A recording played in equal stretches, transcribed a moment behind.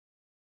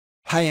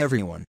Hi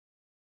everyone.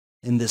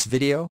 In this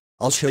video,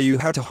 I'll show you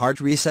how to hard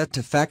reset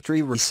to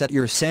factory reset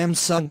your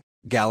Samsung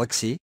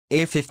Galaxy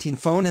A15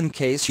 phone in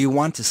case you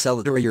want to sell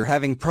it or you're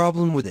having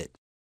problem with it.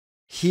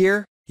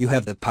 Here, you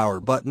have the power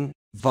button,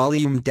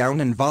 volume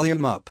down and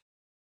volume up.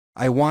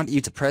 I want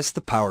you to press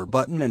the power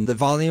button and the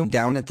volume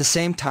down at the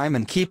same time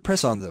and keep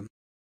press on them.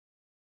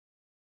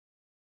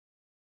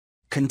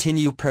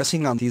 Continue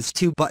pressing on these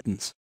two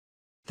buttons.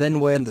 Then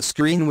when the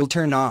screen will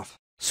turn off,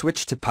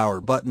 switch to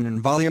power button and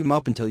volume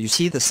up until you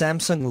see the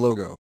Samsung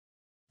logo.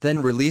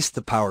 Then release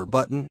the power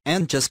button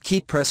and just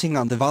keep pressing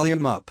on the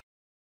volume up.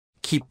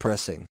 Keep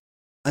pressing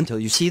until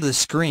you see the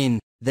screen,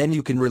 then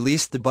you can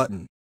release the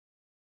button.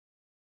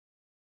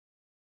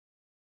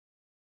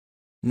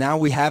 Now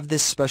we have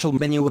this special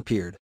menu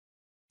appeared.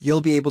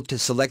 You'll be able to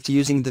select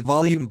using the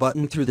volume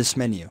button through this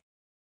menu.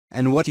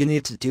 And what you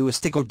need to do is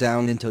to go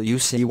down until you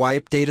see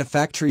Wipe Data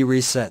Factory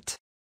Reset.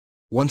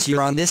 Once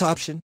you're on this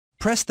option,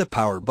 press the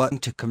power button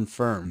to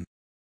confirm.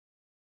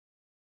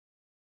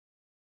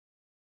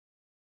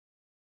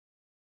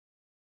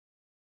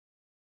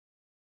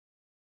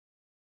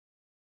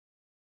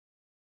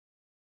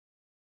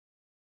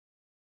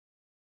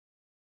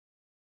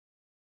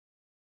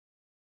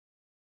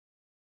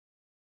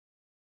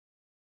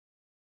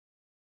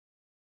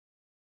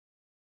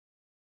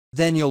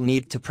 Then you'll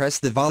need to press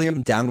the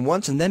volume down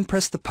once and then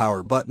press the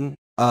power button,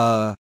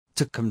 to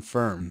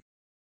confirm.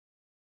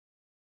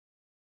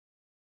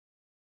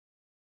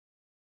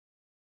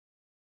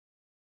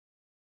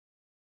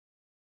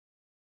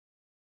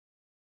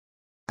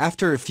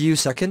 After a few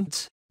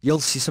seconds, you'll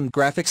see some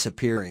graphics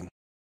appearing.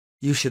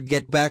 You should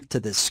get back to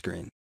this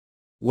screen.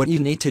 What you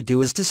need to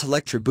do is to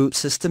select your boot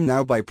system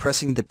now by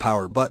pressing the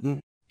power button,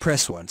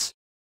 press once.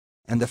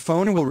 And the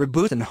phone will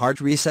reboot and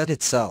hard reset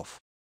itself.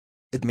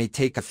 It may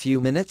take a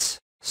few minutes,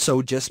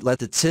 so just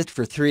let it sit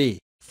for 3,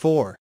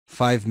 4,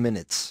 5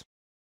 minutes.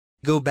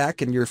 Go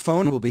back and your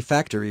phone will be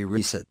factory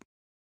reset.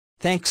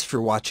 Thanks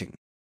for watching.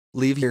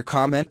 Leave your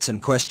comments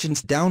and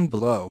questions down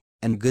below,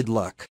 and good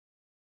luck.